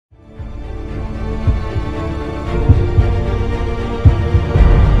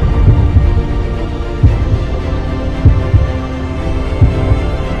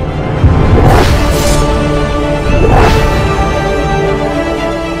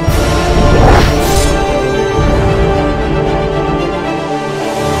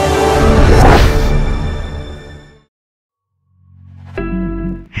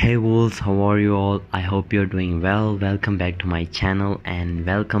all, I hope you're doing well. Welcome back to my channel and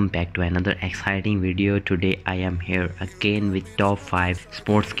welcome back to another exciting video. Today I am here again with top 5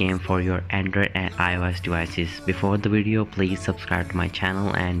 sports game for your Android and iOS devices. Before the video, please subscribe to my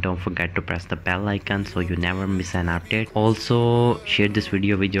channel and don't forget to press the bell icon so you never miss an update. Also share this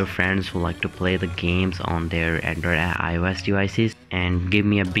video with your friends who like to play the games on their Android and iOS devices and give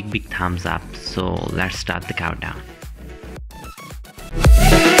me a big thumbs up. So let's start the countdown.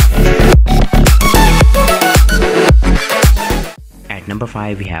 At number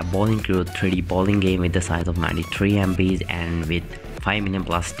 5 we have Bowling Crew 3D bowling game with the size of 93 MB and with 5 million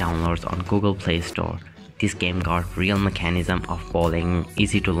plus downloads on Google Play Store. This game got real mechanism of bowling,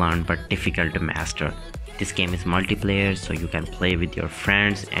 easy to learn but difficult to master. This game is multiplayer, so you can play with your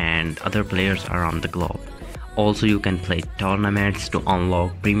friends and other players around the globe. Also you can play tournaments to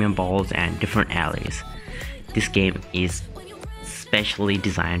unlock premium balls and different alleys. This game is specially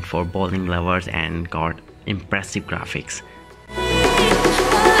designed for bowling lovers and got impressive graphics.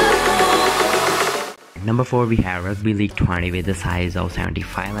 Number 4 we have Rugby League 20 with the size of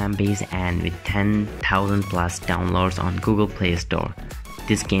 75 MB and with 10,000 plus downloads on Google Play Store.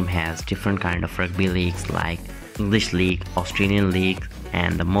 This game has different kind of rugby leagues like English League, Australian League,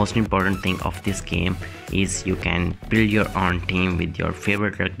 and the most important thing of this game is you can build your own team with your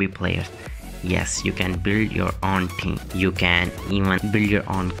favorite rugby players. Yes, you can build your own team. You can even build your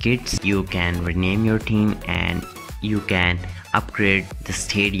own kits. You can rename your team and you can upgrade the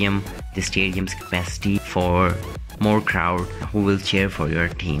stadium's capacity for more crowd who will cheer for your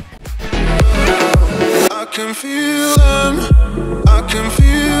team. I can feel them, I can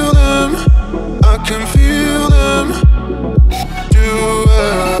feel them, I can feel them do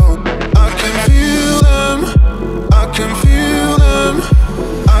well. I can feel them, I can feel them,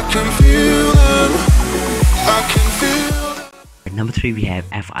 I can feel them, I can feel them. At number 3 we have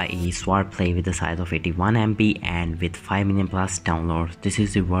FIE Sword Play with the size of 81 MB and with 5 million plus downloads. This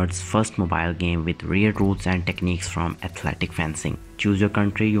is the world's first mobile game with real rules and techniques from athletic fencing. Choose your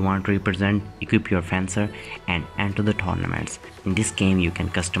country you want to represent, equip your fencer and enter the tournaments. In this game you can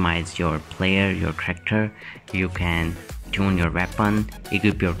customize your player, your character, you can tune your weapon,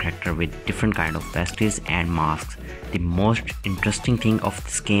 equip your character with different kind of vesties and masks. The most interesting thing of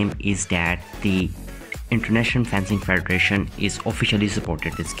this game is that the International Fencing Federation is officially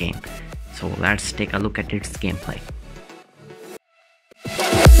supported this game. So let's take a look at its gameplay.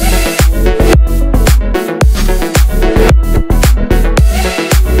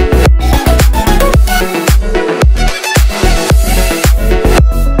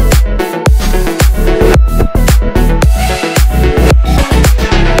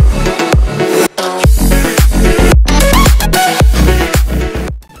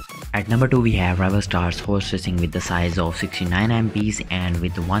 At number 2 we have Rival Stars Horse Racing with the size of 69 MB and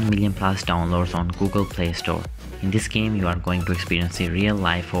with 1 million plus downloads on Google Play Store. In this game you are going to experience the real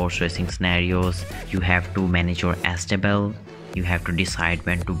life horse racing scenarios. You have to manage your stable, you have to decide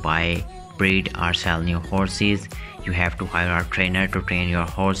when to buy, breed or sell new horses, you have to hire a trainer to train your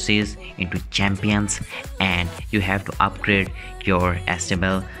horses into champions, and you have to upgrade your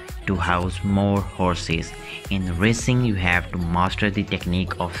stable to house more horses. In racing you have to master the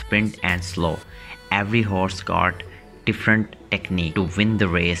technique of sprint and slow. Every horse got different technique to win the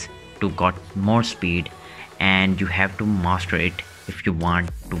race, to got more speed, and you have to master it if you want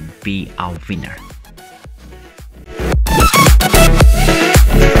to be a winner.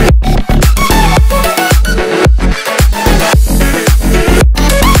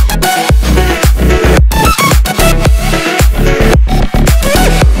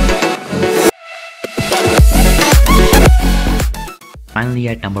 Finally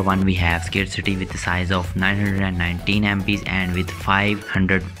at number 1 we have Skate City with the size of 919 MB and with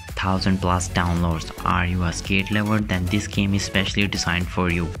 500,000 plus downloads. Are you a skate lover? Then this game is specially designed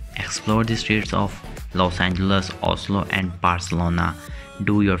for you. Explore the streets of Los Angeles, Oslo and Barcelona.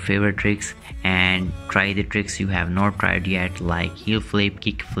 Do your favorite tricks and try the tricks you have not tried yet like heel flip,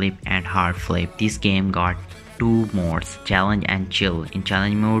 kick flip and hard flip. This game got 2 modes, challenge and chill. In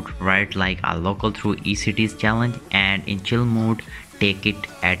challenge mode, ride like a local through E-Cities challenge, and in chill mode, take it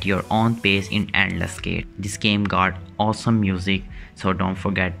at your own pace in endless skate. This game got awesome music, so don't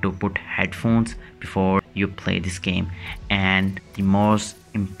forget to put headphones before you play this game. And the most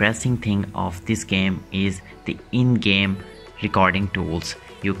impressive thing of this game is the in-game recording tools.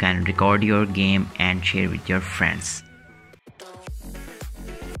 You can record your game and share with your friends.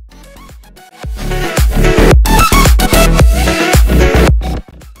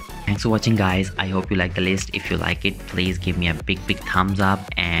 Thanks for watching guys. I hope you like the list. If you like it, please give me a big thumbs up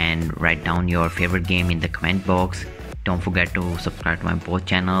and write down your favorite game in the comment box. Don't forget to subscribe to my both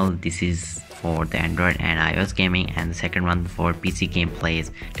channel. This is for the Android and iOS gaming, and the second one for PC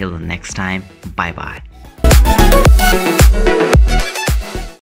gameplays. Till the next time, bye bye.